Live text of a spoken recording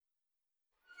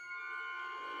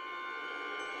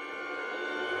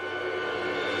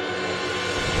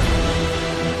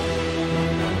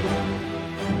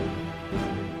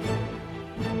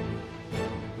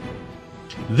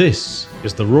This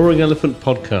is the Roaring Elephant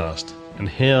Podcast, and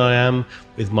here I am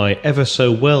with my ever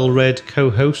so well-read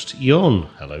co-host, Jon.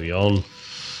 Hello, Jon.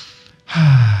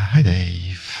 Hi,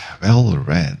 Dave. Well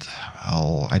read.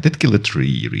 Well, I did kill a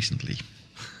tree recently.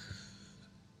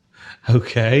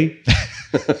 Okay.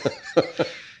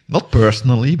 Not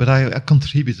personally, but I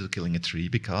contributed to killing a tree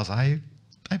because I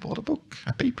bought a book,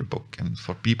 a paper book. And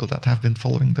for people that have been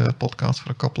following the podcast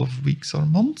for a couple of weeks or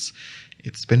months,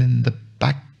 it's been in the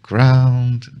background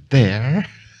there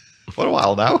for a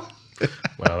while now.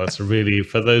 Well, that's really,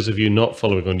 for those of you not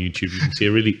following on YouTube, you can see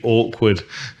a really awkward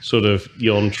sort of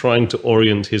Jon trying to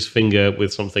orient his finger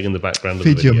with something in the background of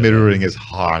the video. Video mirroring is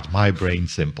hard, my brain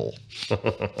simple.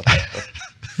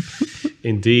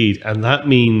 Indeed, and that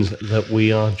means that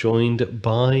we are joined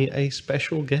by a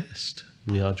special guest.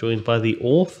 We are joined by the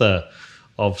author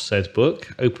of said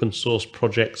book, Open Source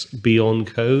Projects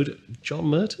Beyond Code, Jon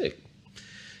Murtick.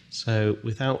 So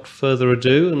without further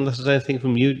ado, unless there's anything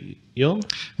from you, Jon?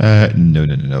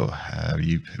 No.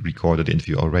 You recorded the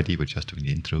interview already. We're just doing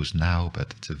the intros now,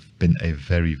 but it's been a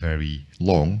very, very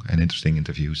long and interesting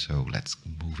interview, so let's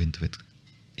move into it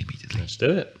immediately. Let's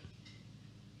do it.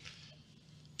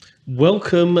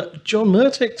 Welcome, Jon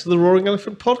Murtick, to the Roaring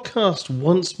Elephant Podcast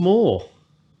once more.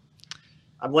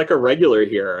 I'm like a regular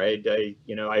here.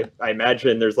 I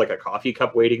imagine there's like a coffee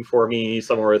cup waiting for me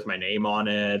somewhere with my name on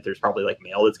it. There's probably like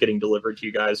mail that's getting delivered to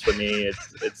you guys for me.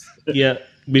 It's Yeah,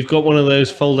 we've got one of those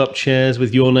fold-up chairs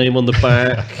with your name on the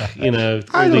back. All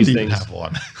I these don't even things. have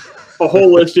one. a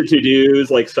whole list of to-dos,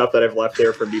 like stuff that I've left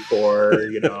there from before.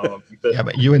 But Yeah,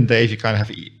 but you and Dave, you kind of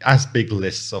have as big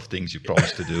lists of things you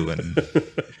promised to do, and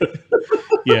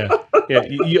Yeah.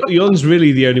 Jon's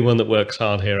really the only one that works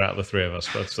hard here out of the three of us.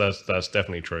 That's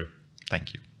definitely true.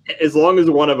 thank you. as long as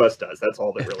one of us does, that's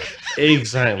all that really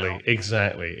is.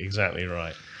 Exactly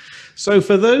right. So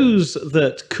for those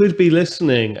that could be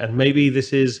listening, and maybe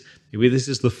this is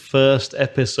the first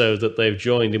episode that they've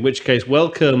joined, in which case,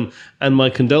 welcome and my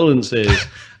condolences.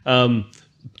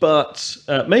 But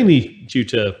mainly due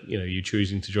to you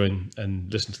choosing to join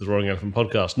and listen to the Roaring Elephant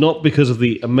Podcast, not because of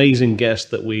the amazing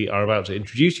guest that we are about to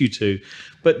introduce you to.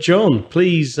 But Jon,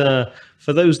 please,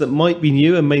 for those that might be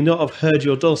new and may not have heard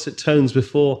your dulcet tones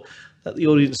before, let the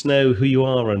audience know who you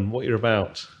are and what you're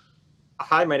about.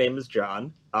 Hi, my name is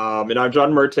Jon, and I'm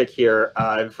Jon Murtick here.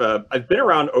 I've been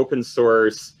around open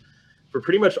source for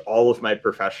pretty much all of my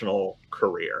professional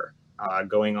career.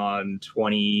 Going on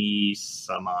 20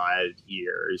 some odd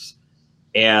years.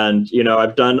 And,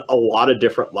 I've done a lot of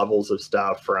different levels of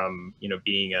stuff from,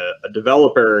 being a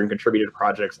developer and contributed to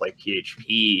projects like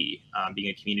PHP, being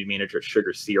a community manager at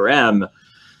Sugar CRM,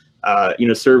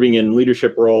 serving in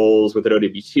leadership roles with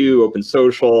OW2, Open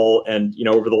Social. And,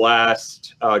 over the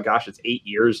last, it's 8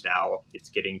 years now. It's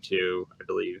getting to, I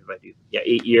believe,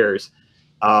 8 years.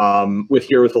 With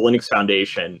the Linux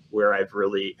Foundation, where I've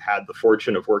really had the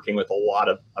fortune of working with a lot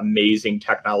of amazing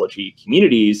technology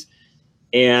communities.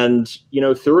 And,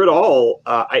 through it all,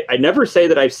 I never say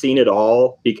that I've seen it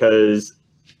all, because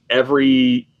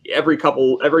every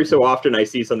so often I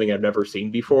see something I've never seen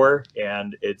before.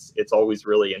 And it's always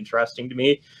really interesting to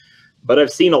me, but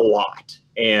I've seen a lot.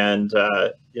 And,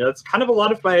 it's kind of a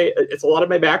lot of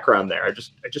my background there. I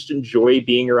just enjoy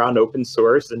being around open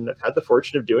source, and I've had the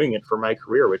fortune of doing it for my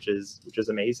career, which is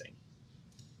amazing.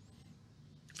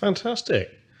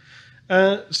 Fantastic.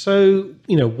 So,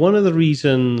 one of the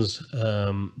reasons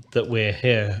that we're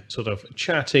here sort of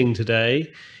chatting today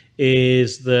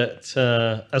is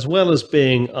that as well as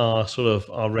being our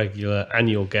regular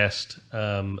annual guest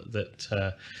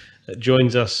that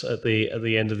joins us at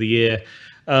the end of the year,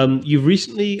 you've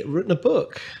recently written a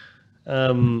book.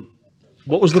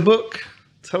 What was the book?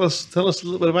 Tell us a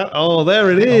little bit about. Oh,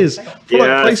 there it is.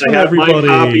 Yes, I have everybody.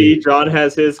 My copy. John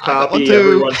has his copy.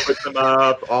 Everyone puts them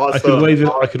up. Awesome.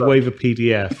 I could wave a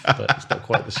PDF, but it's not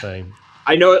quite the same.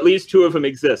 I know at least 2 of them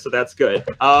exist, so that's good.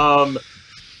 The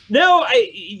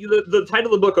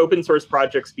title of the book, Open Source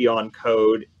Projects Beyond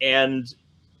Code, and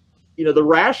the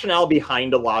rationale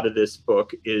behind a lot of this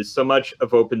book is so much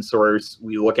of open source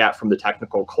we look at from the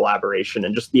technical collaboration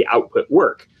and just the output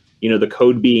work, the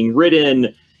code being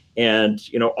written and,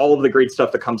 all of the great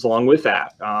stuff that comes along with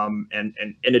that. And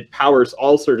it powers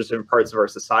all sorts of different parts of our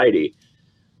society.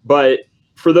 But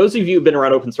for those of you who've been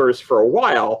around open source for a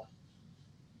while,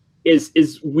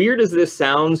 as weird as this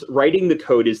sounds, writing the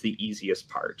code is the easiest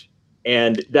part.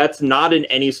 And that's not in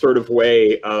any sort of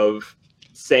way of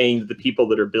saying that the people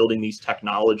that are building these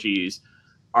technologies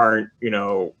aren't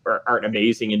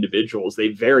amazing individuals. They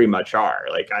very much are.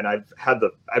 And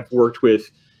I've worked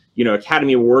with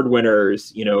Academy Award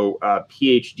winners,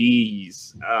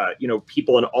 PhDs,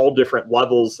 people in all different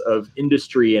levels of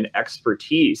industry and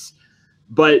expertise.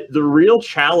 But the real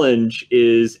challenge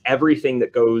is everything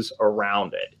that goes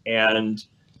around it. And,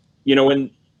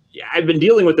 when I've been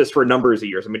dealing with this for numbers of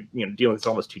years, I've been, dealing with this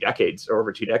almost 2 decades or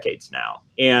over 2 decades now.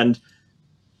 And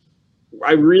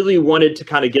I really wanted to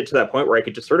kind of get to that point where I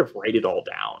could just sort of write it all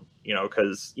down,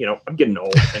 because, I'm getting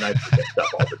old and I forget stuff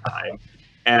all the time.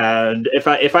 And if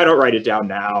I don't write it down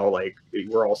now, like,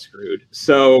 we're all screwed.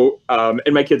 So,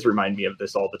 and my kids remind me of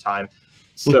this all the time.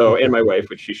 So, and my wife,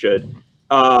 which she should.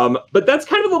 But that's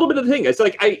kind of a little bit of the thing. It's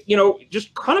like,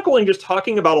 just chronicling, just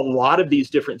talking about a lot of these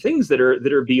different things that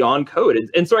are beyond code.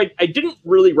 And so I didn't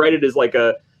really write it as like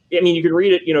you can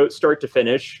read it, start to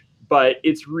finish, but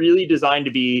it's really designed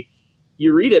to be,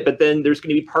 you read it, but then there's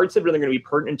going to be parts of it that are going to be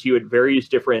pertinent to you at various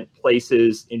different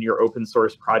places in your open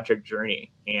source project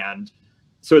journey. And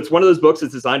so it's one of those books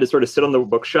that's designed to sort of sit on the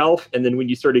bookshelf. And then when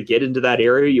you sort of get into that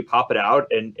area, you pop it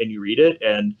out and you read it.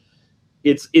 And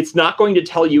it's not going to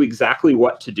tell you exactly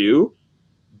what to do,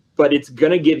 but it's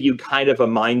going to give you kind of a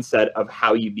mindset of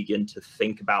how you begin to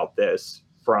think about this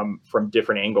from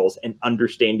different angles and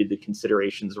understanding the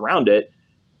considerations around it.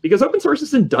 Because open source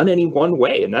isn't done any one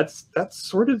way, and that's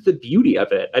sort of the beauty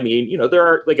of it. I mean, there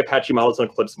are like Apache models and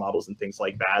Eclipse models and things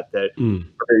like that are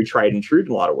very tried and true in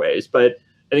a lot of ways. But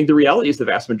I think the reality is the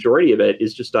vast majority of it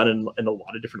is just done in a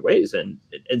lot of different ways, and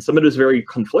some of it is very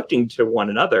conflicting to one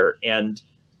another. And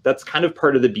that's kind of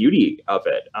part of the beauty of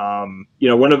it.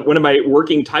 One of my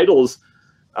working titles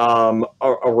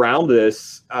around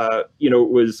this,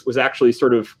 was actually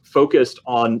sort of focused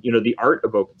on, the art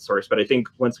of open source. But I think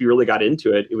once we really got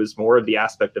into it, it was more of the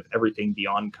aspect of everything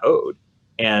beyond code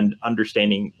and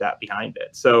understanding that behind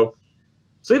it. So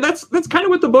that's kind of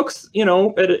what the book's,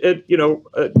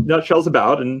 nutshell's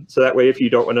about. And so that way, if you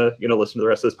don't want to, listen to the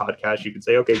rest of this podcast, you can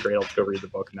say, okay, great, I'll just go read the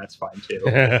book, and that's fine too.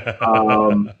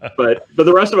 But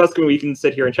the rest of us, we can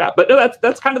sit here and chat. But no,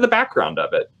 that's kind of the background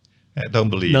of it. I don't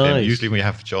believe him. Usually when we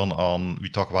have John on, we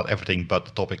talk about everything but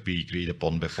the topic we agreed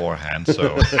upon beforehand.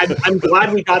 So I'm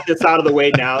glad we got this out of the way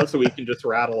now, so we can just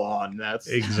rattle on. That's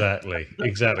exactly.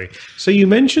 So you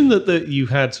mentioned that you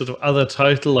had sort of other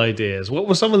title ideas. What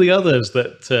were some of the others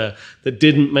that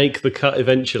didn't make the cut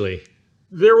eventually?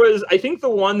 There was, I think, the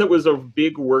one that was a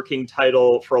big working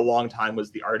title for a long time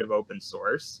was The Art of Open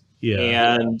Source. Yeah,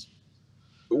 and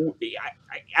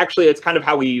actually, it's kind of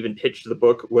how we even pitched the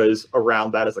book, was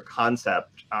around that as a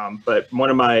concept. But one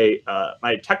of my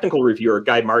technical reviewer,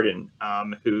 Guy Martin,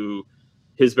 who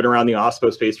has been around the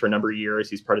OSPO space for a number of years,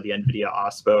 he's part of the NVIDIA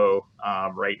OSPO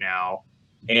right now.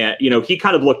 And, he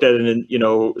kind of looked at it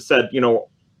and, said,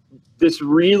 this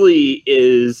really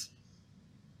is,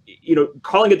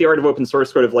 calling it the art of open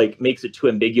source sort of like makes it too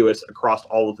ambiguous across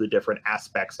all of the different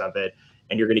aspects of it.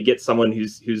 And you're going to get someone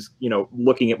who's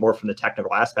looking at more from the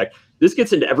technical aspect. This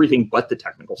gets into everything but the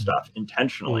technical stuff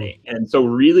intentionally. And so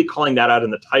really calling that out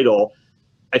in the title,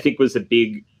 I think, was a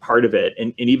big part of it.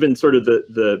 And even sort of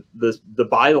the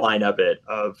byline of it,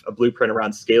 of a blueprint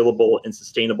around scalable and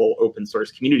sustainable open source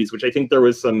communities, which I think there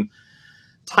was some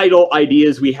title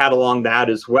ideas we had along that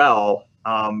as well.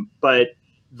 But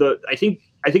I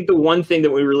think the one thing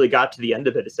that we really got to the end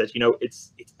of it is that,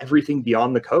 it's everything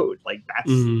beyond the code. Like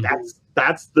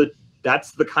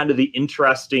that's the kind of the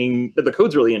interesting, the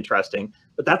code's really interesting,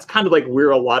 but that's kind of like where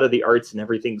a lot of the arts and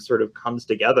everything sort of comes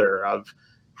together, of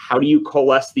how do you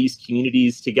coalesce these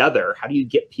communities together? How do you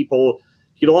get people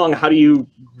get along? How do you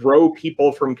grow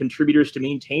people from contributors to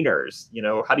maintainers?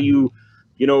 How do you,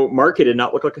 market and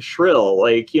not look like a shrill?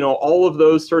 Like, all of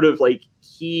those sort of like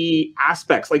key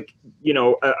aspects, like,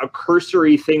 a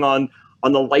cursory thing on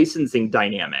the licensing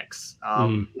dynamics.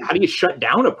 How do you shut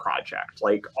down a project?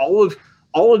 Like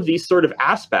all of these sort of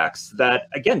aspects that,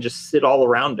 again, just sit all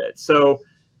around it. So,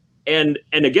 and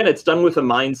again, it's done with a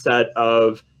mindset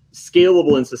of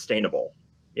scalable and sustainable,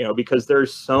 because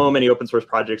there's so many open source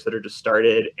projects that are just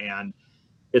started and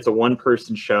it's a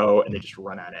one-person show and they just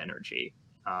run out of energy.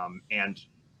 And,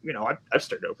 I've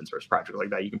started open source projects like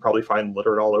that. You can probably find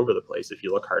literate all over the place if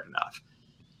you look hard enough.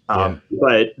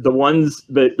 But the ones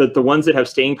that have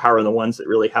staying power and the ones that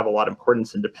really have a lot of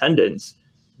importance and dependence,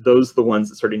 those are the ones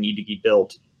that sort of need to be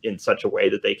built in such a way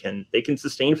that they can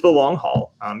sustain for the long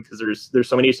haul. Because there's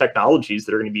so many technologies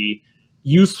that are going to be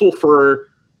useful for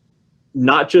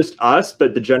not just us,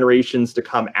 but the generations to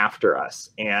come after us.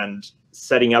 And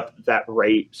setting up that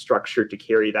right structure to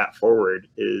carry that forward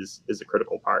is a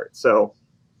critical part. So,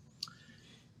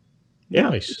 yeah.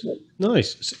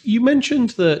 Nice. So you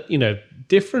mentioned that,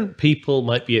 different people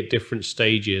might be at different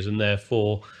stages and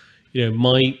therefore,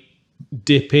 might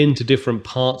dip into different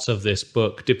parts of this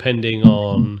book depending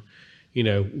on,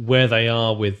 where they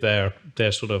are with their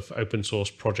sort of open source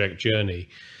project journey.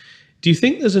 Do you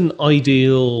think there's an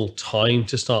ideal time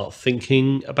to start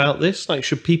thinking about this? Like,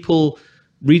 should people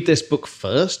read this book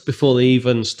first before they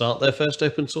even start their first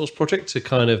open source project to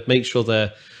kind of make sure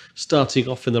they're starting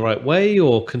off in the right way?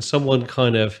 Or can someone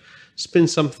kind of spin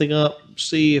something up,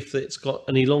 see if it's got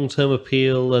any long-term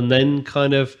appeal, and then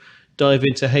kind of dive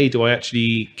into, hey, do I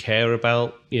actually care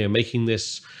about, making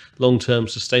this long-term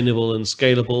sustainable and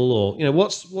scalable? Or,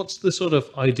 what's the sort of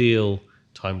ideal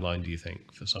timeline, do you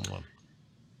think, for someone?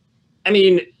 I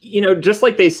mean, just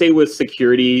like they say with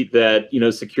security that,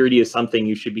 security is something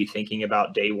you should be thinking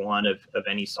about day one of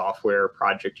any software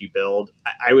project you build.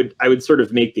 I would sort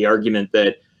of make the argument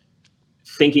that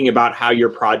thinking about how your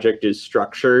project is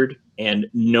structured and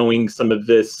knowing some of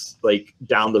this, like,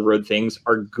 down the road things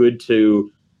are good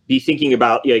to be thinking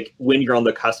about, like, when you're on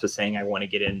the cusp of saying, I want to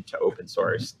get into open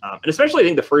source. And especially I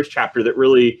think the first chapter that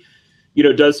really,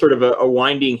 does sort of a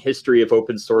winding history of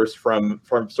open source from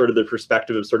sort of the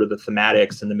perspective of sort of the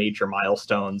thematics and the major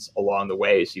milestones along the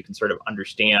way. So you can sort of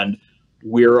understand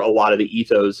where a lot of the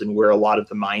ethos and where a lot of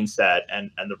the mindset and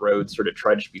the roads sort of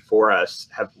trudged before us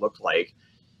have looked like.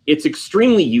 It's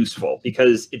extremely useful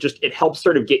because it helps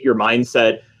sort of get your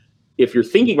mindset, if you're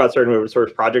thinking about starting an open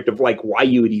source project, of like why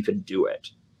you would even do it.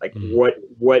 Like what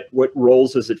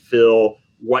roles does it fill?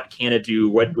 What can it do?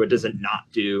 What does it not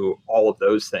do? All of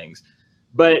those things.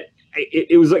 But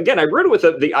it was, again, I wrote it with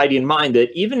the idea in mind that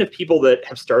even if people that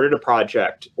have started a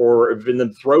project or have been in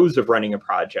the throes of running a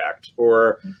project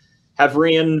or have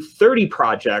ran 30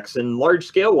 projects and large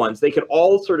scale ones, they could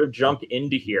all sort of jump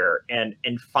into here and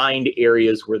find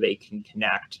areas where they can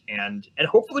connect and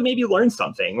hopefully maybe learn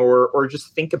something or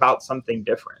just think about something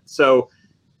different. So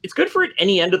it's good for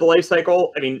any end of the life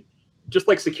cycle. I mean, just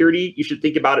like security, you should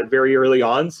think about it very early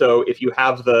on. So if you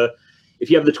have the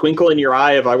twinkle in your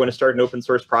eye of, I want to start an open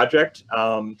source project,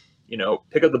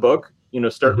 pick up the book,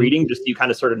 start reading, just so you kind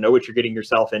of sort of know what you're getting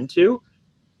yourself into.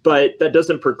 But that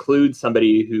doesn't preclude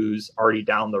somebody who's already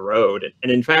down the road.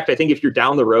 And in fact, I think if you're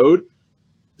down the road,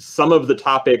 some of the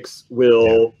topics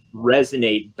will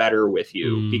resonate better with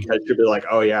you because you'll be like,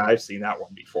 oh yeah, I've seen that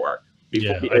one before.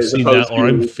 I've seen that, or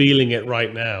I'm feeling it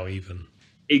right now even.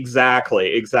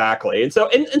 Exactly. And so,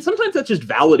 and sometimes that's just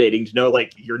validating to know,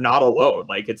 like, you're not alone.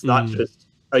 Like, it's not just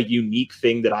a unique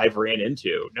thing that I've ran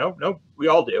into. No, we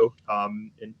all do,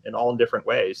 in all in different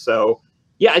ways. So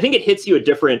yeah, I think it hits you at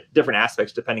different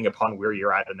aspects depending upon where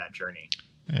you're at in that journey.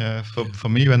 Yeah, for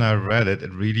me, when I read it,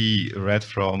 it really read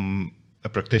from a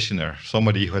practitioner,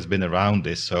 somebody who has been around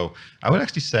this. So I would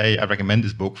actually say I recommend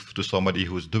this book to somebody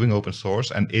who's doing open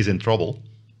source and is in trouble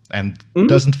and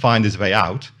doesn't find his way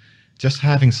out. Just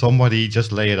having somebody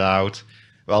just lay it out.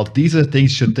 Well, these are the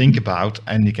things you should think about,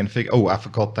 and you can think, oh, I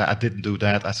forgot that, I didn't do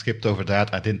that, I skipped over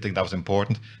that, I didn't think that was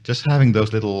important. Just having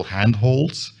those little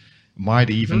handholds might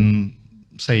even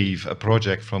save a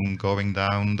project from going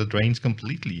down the drains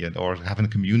completely, or having a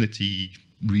community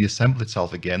reassemble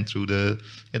itself again through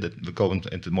we'll go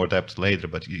into more depth later,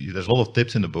 but there's a lot of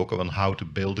tips in the book on how to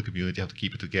build a community, how to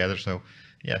keep it together. So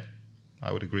yeah,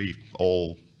 I would agree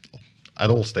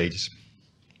at all stages.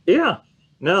 Yeah,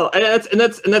 no, and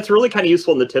that's really kind of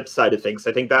useful in the tips side of things.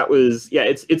 I think that was,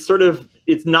 it's sort of,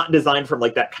 it's not designed from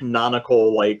like that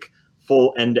canonical, like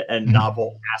full end-to-end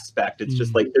novel aspect. It's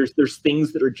just like, there's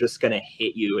things that are just going to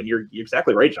hit you, and you're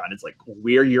exactly right, John. It's like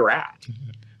where you're at.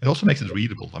 It also makes it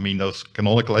readable. I mean, those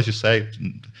canonical, as you say,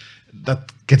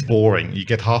 that gets boring. You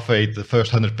get halfway the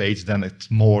first 100 pages, then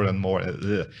it's more and more.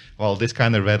 Well, this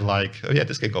kind of read like, oh yeah,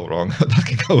 this can go wrong. That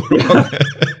can go wrong.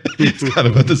 It's kind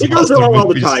of a disaster. It goes wrong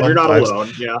all the time. You're not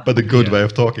alone. Yeah. But a good way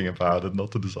of talking about it, not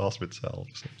the disaster itself.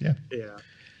 So, yeah. Yeah.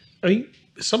 I mean,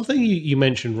 something you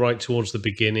mentioned right towards the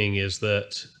beginning is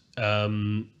that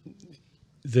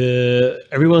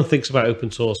everyone thinks about open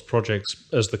source projects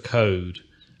as the code,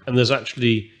 and there's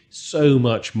actually so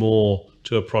much more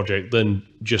to a project than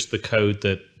just the code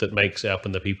that makes it up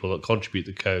and the people that contribute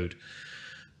the code.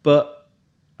 But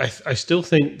I still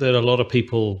think that a lot of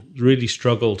people really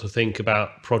struggle to think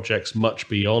about projects much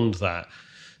beyond that.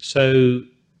 So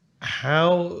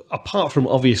how, apart from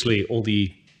obviously all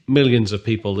the millions of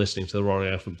people listening to the Roaring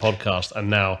Elephant podcast and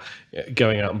now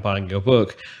going out and buying your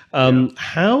book,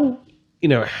 how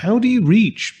do you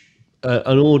reach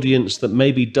an audience that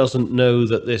maybe doesn't know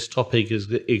that this topic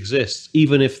exists,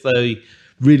 even if they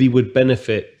really would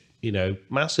benefit,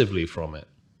 massively from it?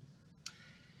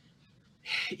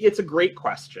 It's a great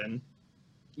question.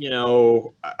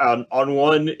 On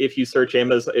one, if you search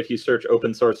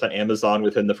open source on Amazon,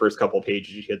 within the first couple of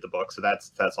pages, you hit the book. So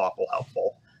that's awful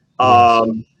helpful.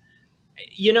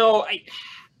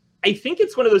 I think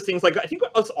it's one of those things, like, I think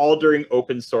us all during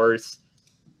open source,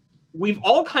 we've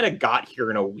all kind of got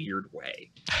here in a weird way.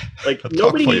 Like,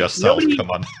 Talk for yourself,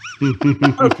 come on.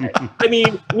 Okay. I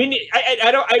mean, I mean,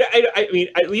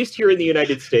 at least here in the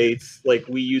United States, like,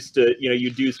 we used to,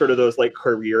 you do sort of those like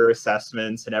career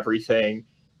assessments and everything.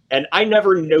 And I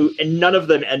never know, and none of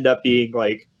them end up being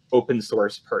like open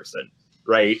source person,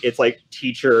 right? It's like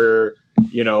teacher,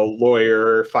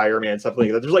 lawyer, fireman, something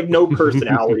like that. There's like no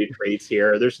personality traits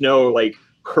here. There's no like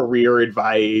career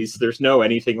advice. There's no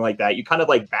anything like that. You kind of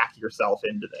like back yourself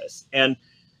into this. And,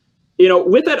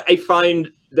 with that, I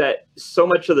find that so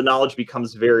much of the knowledge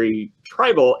becomes very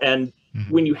tribal. And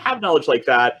when you have knowledge like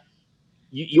that,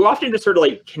 you often just sort of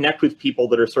like connect with people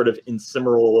that are sort of in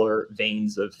similar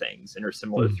veins of things and are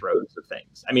similar throes of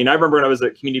things. I mean, I remember when I was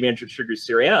a community manager at Sugar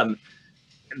CRM,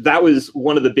 that was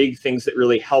one of the big things that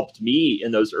really helped me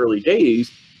in those early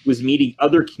days, was meeting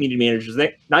other community managers,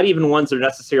 not even ones that are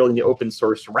necessarily in the open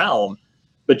source realm,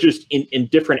 but just in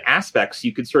different aspects.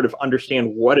 You could sort of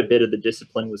understand what a bit of the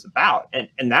discipline was about.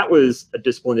 And that was a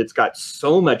discipline that's got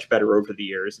so much better over the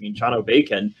years. I mean, John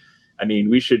O'Bacon, I mean,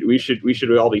 we should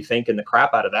all be thanking the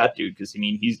crap out of that dude, because I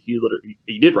mean,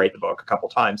 he did write the book a couple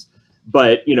times,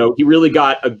 but he really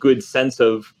got a good sense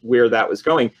of where that was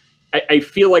going. I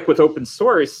feel like with open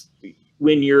source,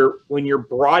 when you're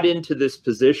brought into this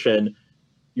position,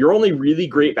 your only really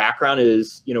great background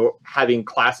is having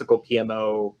classical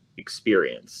PMO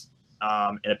experience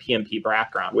and a PMP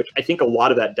background, which I think a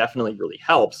lot of that definitely really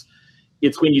helps.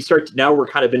 It's when you start to, now we're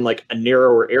kind of in like a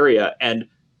narrower area, and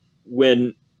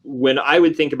when I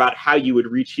would think about how you would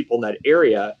reach people in that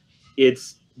area,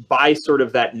 it's by sort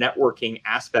of that networking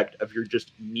aspect of you're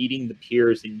just meeting the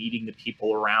peers and meeting the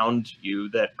people around you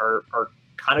that are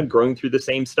kind of growing through the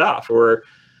same stuff. Or,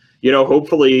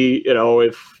 hopefully,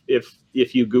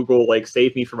 if you Google like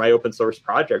save me for my open source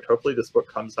project, hopefully this book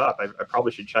comes up. I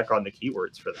probably should check on the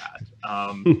keywords for that.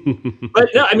 But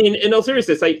no, I mean, in all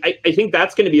seriousness, I think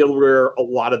that's going to be where a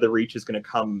lot of the reach is going to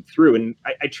come through. And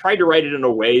I tried to write it in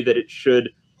a way that it should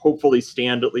hopefully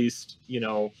stand at least,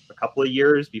 a couple of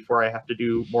years before I have to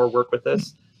do more work with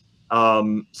this.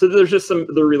 So there's just the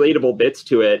relatable bits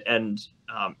to it. And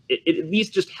it at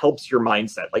least just helps your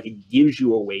mindset. Like, it gives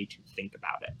you a way to think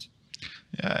about it.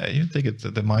 Yeah, you think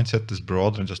the mindset is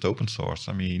broader than just open source.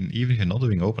 I mean, even if you're not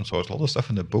doing open source, a lot of stuff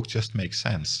in the book just makes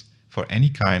sense for any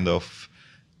kind of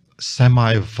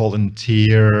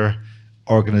semi-volunteer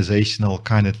organizational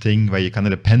kind of thing, where you're kind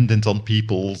of dependent on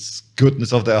people's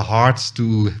goodness of their hearts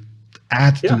to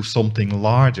add to something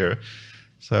larger.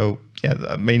 So yeah,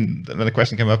 I mean, when the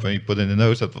question came up when you put in the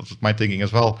notes, that was my thinking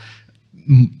as well.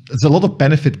 There's a lot of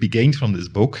benefit to be gained from this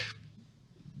book,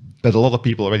 but a lot of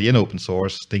people already in open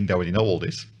source think they already know all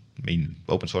this. I mean,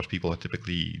 open source people are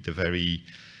typically the very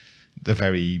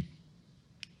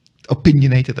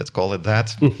opinionated, let's call it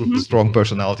that, strong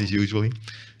personalities usually.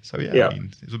 So yeah, I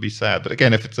mean, it would be sad. But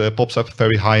again, if it pops up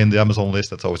very high in the Amazon list,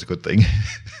 that's always a good thing.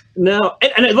 No,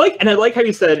 and I like how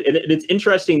you said, and it's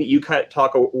interesting that you kind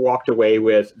of walked away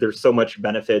with, there's so much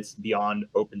benefits beyond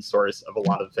open source of a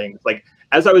lot of things. Like,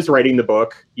 as I was writing the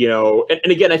book,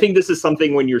 and again, I think this is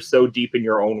something when you're so deep in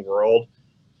your own world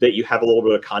that you have a little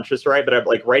bit of conscious, right? But I'm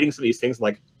like writing some of these things, I'm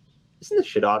like, isn't this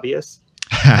shit obvious?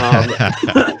 And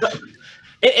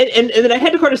then I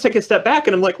had to kind of take a step back,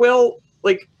 and I'm like, well,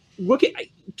 like,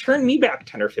 turn me back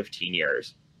 10 or 15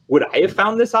 years. Would I have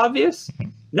found this obvious?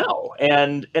 No.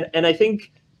 And I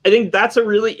think that's a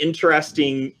really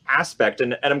interesting aspect.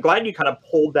 And I'm glad you kind of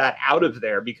pulled that out of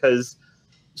there, because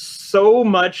so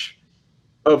much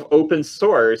of open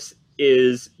source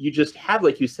is you just have,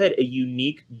 like you said, a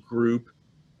unique group,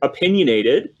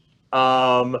 opinionated,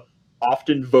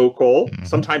 often vocal,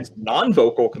 sometimes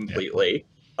non-vocal completely,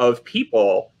 of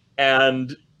people.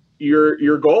 And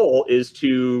your goal is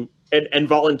to and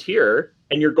volunteer,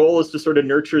 and your goal is to sort of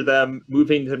nurture them,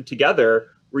 moving them together,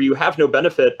 where you have no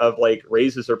benefit of like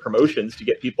raises or promotions to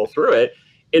get people through it.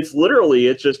 It's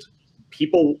just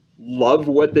people love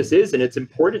what this is, and it's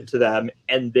important to them,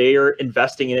 and they're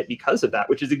investing in it because of that,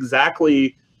 which is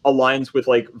exactly aligns with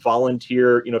like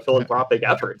volunteer, philanthropic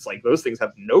efforts. Like, those things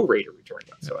have no rate of return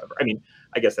whatsoever. I mean,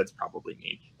 I guess that's probably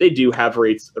mean. They do have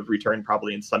rates of return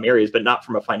probably in some areas, but not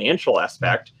from a financial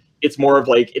aspect. It's more of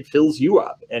like, it fills you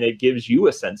up and it gives you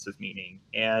a sense of meaning.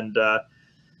 And,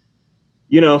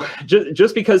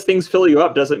 just because things fill you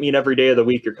up doesn't mean every day of the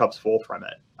week your cup's full from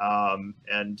it.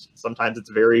 And sometimes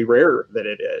it's very rare that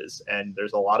it is. And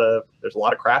there's a lot of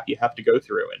crap you have to go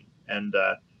through. And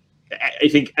I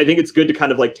think it's good to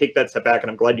kind of like take that step back.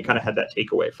 And I'm glad you kind of had that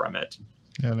takeaway from it.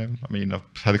 Yeah, I mean, I've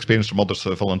had experience from other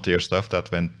volunteer stuff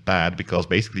that went bad because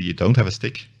basically you don't have a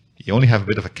stick. You only have a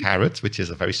bit of a carrot, which is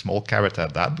a very small carrot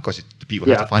at that, because the people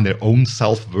have to find their own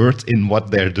self-worth in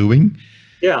what they're doing.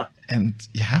 Yeah. And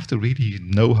you have to really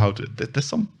know how to... There's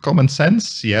some common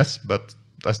sense, yes, but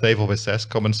as Dave always says,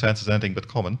 common sense is anything but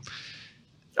common.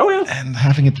 Oh, yeah. And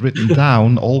having it written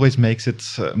down always makes it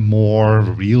more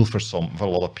real for a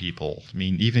lot of people. I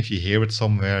mean, even if you hear it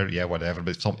somewhere, yeah, whatever,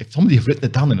 but if somebody has written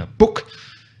it down in a book,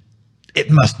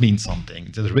 it must mean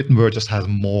something. The written word just has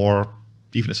more,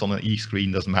 even if it's on an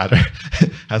e-screen, doesn't matter,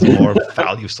 has more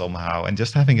value somehow. And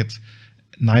just having it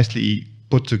nicely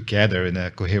put together in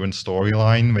a coherent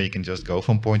storyline where you can just go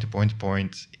from point to point to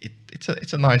point,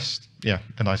 it's a nice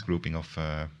grouping of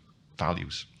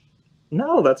values.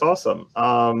 No, that's awesome.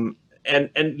 And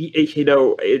you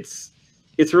know, it's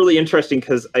really interesting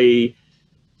because I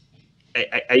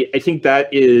think that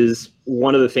is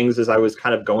one of the things as I was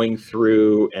kind of going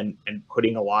through and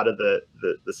putting a lot of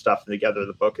the stuff together.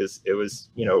 The book it was,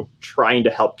 you know, trying to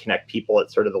help connect people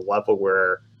at sort of the level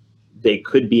where they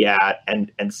could be at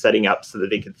and setting up so that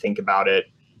they could think about it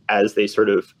as they sort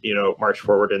of, you know, march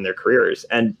forward in their careers.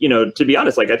 And, you know, to be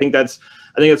honest, like, I think that's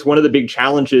one of the big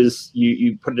challenges.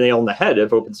 You put a nail on the head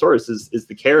of open source is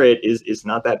the carrot is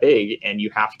not that big, and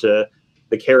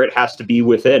the carrot has to be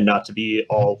within, not to be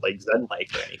all like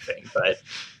Zen-like or anything. But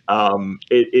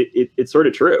it's sort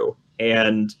of true.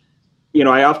 And, you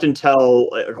know, I often tell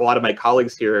a lot of my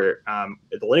colleagues here at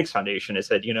the Linux Foundation, I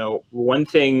said, you know, one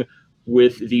thing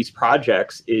with these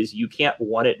projects is you can't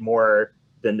want it more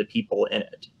than the people in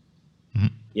it. Mm-hmm.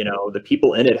 You know, the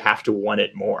people in it have to want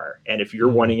it more. And if you're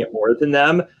wanting it more than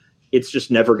them, it's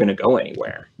just never going to go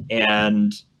anywhere.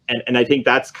 And I think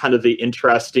that's kind of the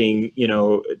interesting, you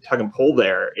know, tug and pull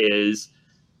there, is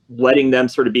letting them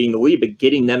sort of being the lead, but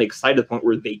getting them excited to the point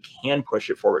where they can push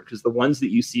it forward. Because the ones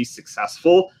that you see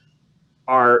successful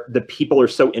are the people are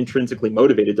so intrinsically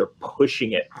motivated, they're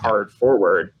pushing it hard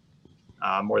forward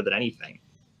more than anything.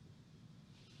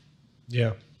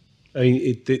 Yeah. I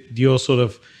mean, you're sort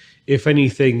of, if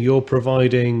anything, you're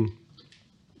providing,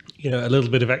 you know, a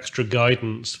little bit of extra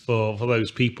guidance for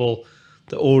those people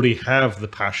that already have the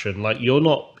passion. Like, you're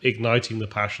not igniting the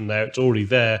passion there, it's already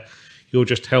there. You're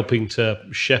just helping to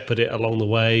shepherd it along the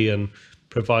way and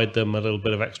provide them a little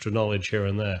bit of extra knowledge here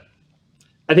and there.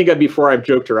 I think before I've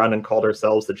joked around and called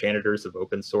ourselves the janitors of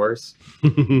open source.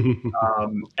 But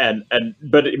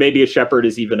maybe a shepherd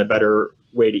is even a better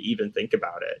way to even think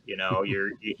about it. You know,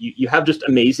 you have just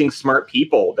amazing, smart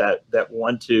people that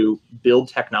want to build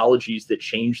technologies that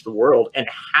change the world and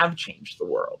have changed the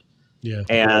world. Yeah.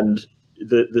 And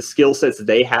the skill sets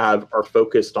they have are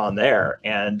focused on there.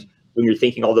 And when you're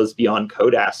thinking all those beyond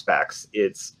code aspects,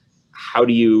 it's how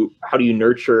do you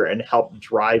nurture and help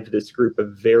drive this group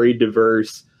of very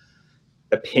diverse,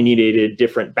 opinionated,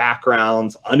 different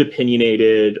backgrounds,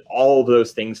 unopinionated, all of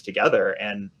those things together.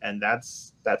 And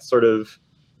that's sort of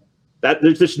that.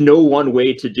 There's just no one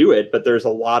way to do it, but there's a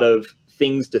lot of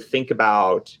things to think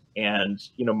about and,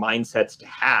 you know, mindsets to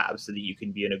have so that you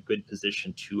can be in a good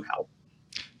position to help.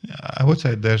 I would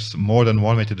say there's more than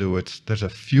one way to do it. There's a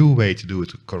few ways to do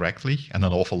it correctly and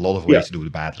an awful lot of ways to do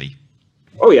it badly.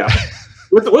 Oh yeah.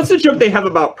 What's the joke they have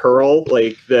about Perl?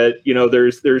 Like that, you know,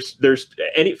 there's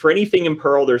for anything in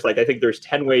Perl, there's like, I think there's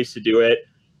 10 ways to do it.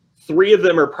 3 of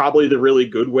them are probably the really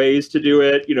good ways to do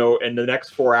it, you know, and the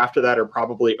next 4 after that are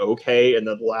probably okay, and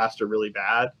then the last are really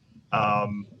bad.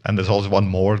 And there's also one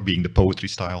more, being the poetry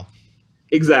style.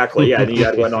 Exactly. Yeah, and you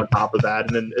add one on top of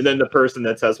that, and then the person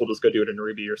that says, "We'll just go do it in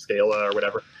Ruby or Scala or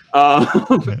whatever."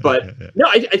 But no,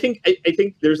 I think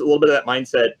there's a little bit of that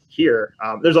mindset here.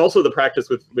 There's also the practice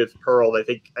with Perl. I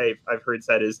think I've heard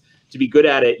said is to be good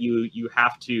at it, you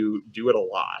have to do it a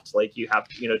lot. Like you have,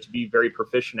 you know, to be very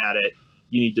proficient at it,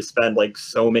 you need to spend like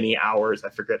so many hours. I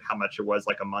forget how much it was,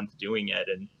 like a month doing it,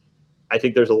 and I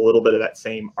think there's a little bit of that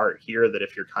same art here. That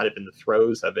if you're kind of in the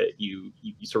throes of it, you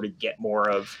sort of get more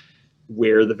of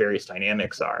where the various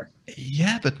dynamics are.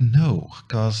 Yeah, but no,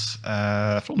 because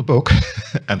from the book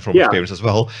and from experience as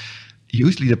well,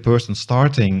 usually the person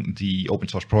starting the open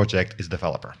source project is a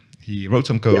developer. He wrote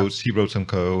some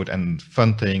code, and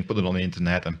fun thing, put it on the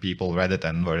internet, and people read it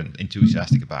and were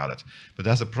enthusiastic about it. But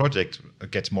as a project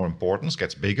gets more importance,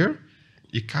 gets bigger,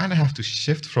 you kind of have to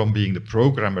shift from being the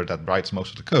programmer that writes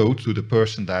most of the code to the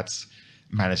person that's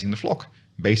managing the flock.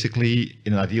 Basically,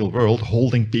 in an ideal world,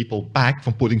 holding people back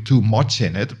from putting too much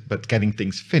in it, but getting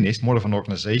things finished, more of an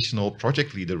organizational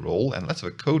project leader role and less of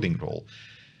a coding role.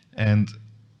 And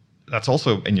that's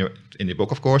also in your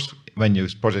book, of course. When your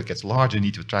project gets larger, you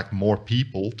need to attract more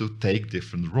people to take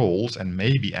different roles, and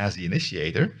maybe as the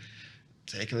initiator,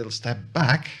 take a little step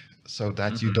back so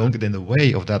that you don't get in the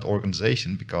way of that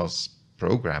organization, because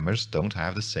programmers don't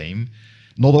have the same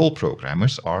not all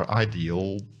programmers are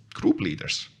ideal group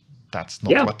leaders. That's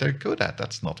not what they're good at.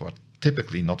 That's not what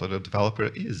not what a developer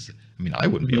is. I mean, I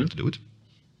wouldn't be able to do it.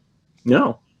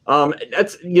 No.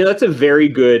 That's a very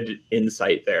good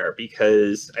insight there,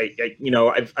 because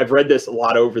I've read this a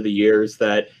lot over the years,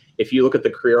 that if you look at the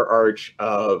career arch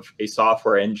of a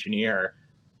software engineer,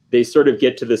 they sort of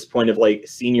get to this point of like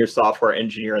senior software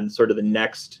engineer, and sort of the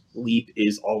next leap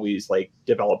is always like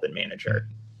development manager.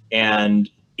 And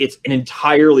it's an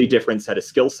entirely different set of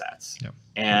skill sets. Yep.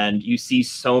 And you see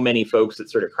so many folks that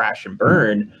sort of crash and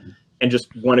burn and just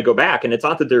want to go back. And it's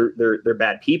not that they're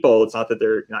bad people. It's not that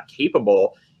they're not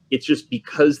capable. It's just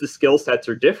because the skill sets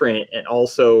are different, and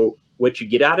also what you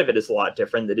get out of it is a lot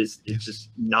different. That is, it's just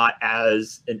not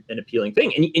as an appealing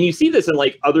thing. And you see this in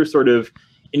like other sort of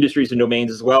industries and domains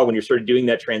as well, when you're sort of doing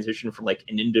that transition from like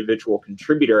an individual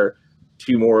contributor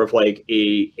to more of like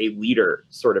a leader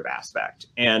sort of aspect.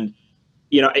 And,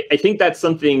 I think that's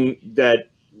something that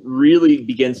really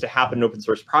begins to happen in an open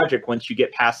source project once you get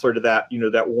past sort of that,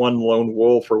 that one lone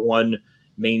wolf or one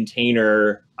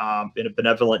maintainer in a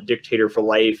benevolent dictator for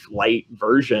life light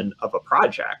version of a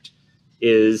project.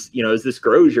 Is, as this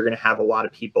grows, you're going to have a lot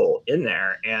of people in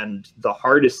there. And the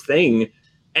hardest thing,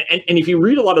 and if you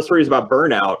read a lot of stories about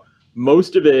burnout,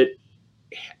 most of it,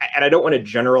 and I don't want to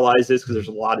generalize this because there's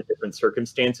a lot of different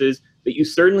circumstances, but you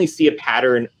certainly see a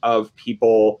pattern of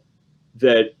people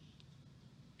that,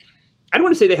 I don't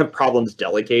want to say they have problems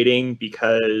delegating,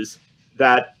 because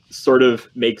that sort of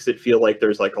makes it feel like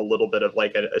there's like a little bit of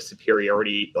like a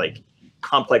superiority like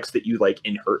complex that you like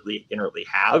inherently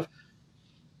have.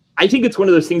 I think it's one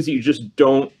of those things that you just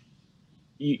don't,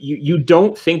 you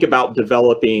don't think about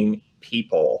developing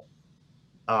people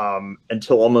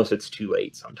until almost it's too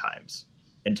late sometimes,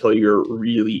 until you're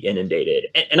really inundated.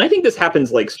 And I think this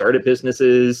happens like startup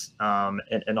businesses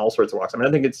and all sorts of walks. I mean,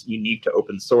 I think it's unique to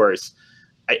open source.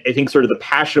 I think sort of the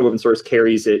passion of open source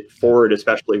carries it forward,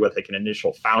 especially with like an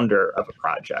initial founder of a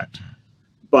project.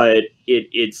 But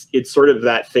it's sort of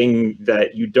that thing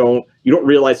that you don't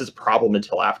realize is a problem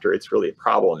until after it's really a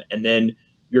problem. And then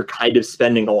you're kind of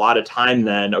spending a lot of time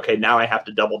then, okay, now I have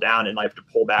to double down and I have to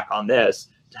pull back on this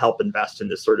to help invest in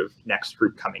this sort of next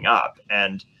group coming up.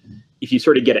 And if you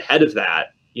sort of get ahead of that,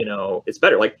 it's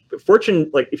better. Like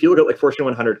if you look at like Fortune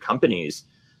 100 companies,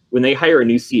 when they hire a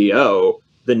new CEO,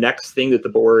 the next thing that the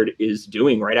board is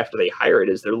doing right after they hire it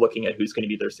is they're looking at who's going to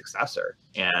be their successor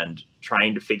and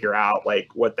trying to figure out like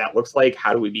what that looks like.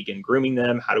 How do we begin grooming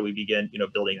them? How do we begin,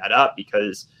 building that up?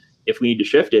 Because if we need to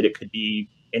shift it, it could be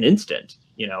an instant,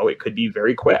 it could be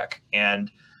very quick.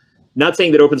 And not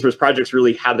saying that open source projects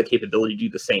really have the capability to do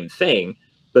the same thing,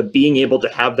 but being able to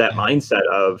have that mindset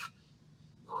of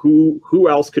who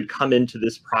else could come into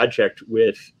this project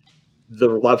with the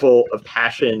level of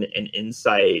passion and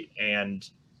insight and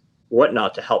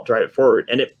whatnot to help drive it forward.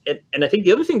 And I think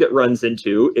the other thing that runs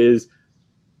into is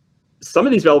some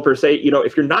of these developers say,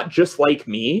 if you're not just like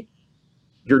me,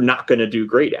 you're not going to do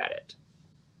great at it.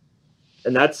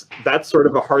 And that's sort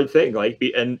of a hard thing. Like,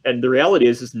 and the reality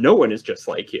is no one is just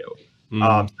like you.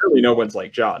 Certainly no one's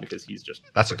like John, because he's just,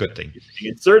 that's a good thing.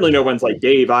 And certainly no one's like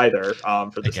Dave either,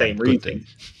 for the same reason.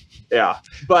 Yeah,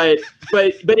 but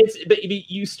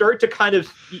you start to kind of,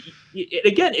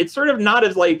 again, it's sort of not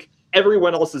as like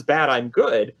everyone else is bad, I'm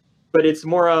good, but it's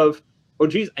more of, oh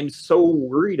geez, I'm so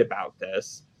worried about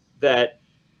this that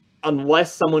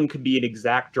unless someone could be an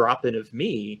exact drop-in of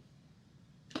me,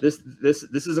 this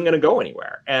isn't going to go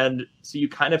anywhere. And so you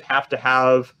kind of have to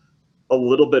have a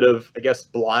little bit of, I guess,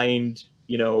 blind,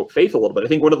 faith a little bit. I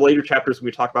think one of the later chapters when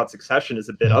we talk about succession is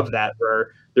a bit of that,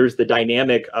 where there's the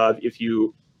dynamic of if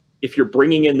you're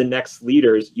bringing in the next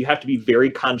leaders, you have to be very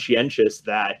conscientious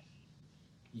that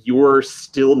you're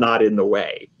still not in the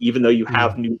way, even though you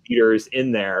have new leaders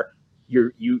in there.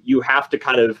 You have to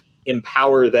kind of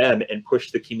empower them and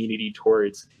push the community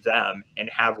towards them and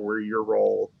have where your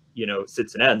role,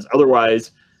 sits and ends.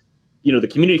 Otherwise, the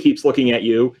community keeps looking at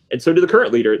you, and so do the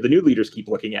current leader. The new leaders keep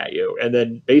looking at you, and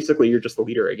then basically you're just the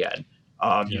leader again.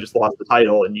 You just lost the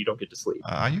title and you don't get to sleep.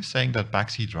 Are you saying that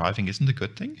backseat driving isn't a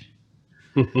good thing?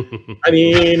 I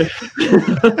mean,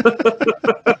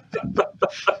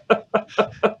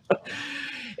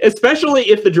 especially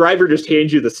if the driver just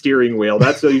hands you the steering wheel,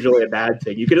 that's usually a bad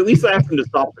thing. You could at least ask them to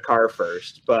stop the car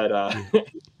first. But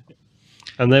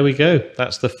and there we go.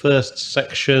 That's the first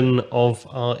section of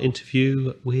our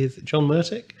interview with John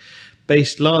Mertic,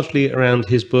 based largely around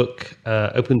his book,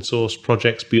 Open Source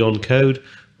Projects Beyond Code.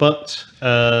 But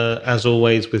as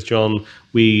always with John,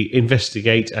 we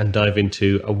investigate and dive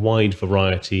into a wide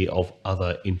variety of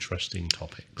other interesting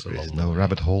topics. There is no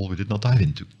rabbit hole we did not dive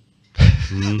into.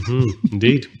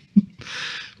 Indeed.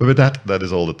 But with that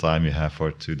is all the time we have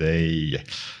for today.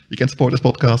 You can support this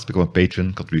podcast, become a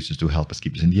patron. Contributions do help us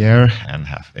keep us in the air and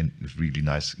have really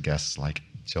nice guests like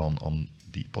John on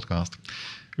the podcast.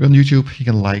 We're on YouTube. You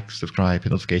can like, subscribe, hit the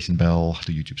notification bell,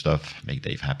 do YouTube stuff. Make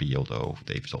Dave happy, although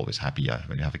Dave is always happy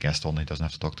when you have a guest on. He doesn't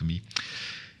have to talk to me.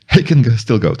 You can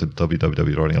still go to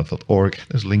www.roaringelf.org.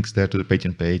 There's links there to the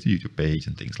Patreon page, the YouTube page,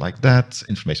 and things like that.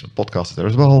 Information on podcasts is there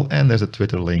as well. And there's a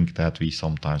Twitter link that we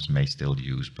sometimes may still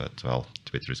use, but, well,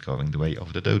 Twitter is going the way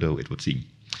of the dodo, it would seem.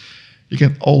 You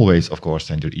can always, of course,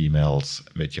 send your emails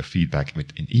with your feedback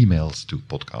in emails to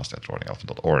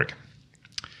podcast@roaringelf.org.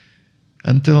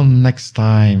 Until next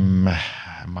time,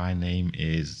 my name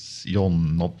is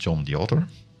Jon, not John the author.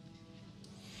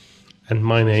 And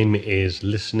my name is,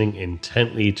 listening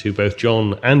intently to both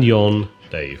John and Jon,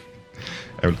 Dave.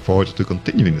 I look forward to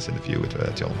continuing this interview with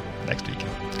John next week.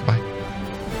 Goodbye.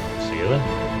 See you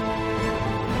then.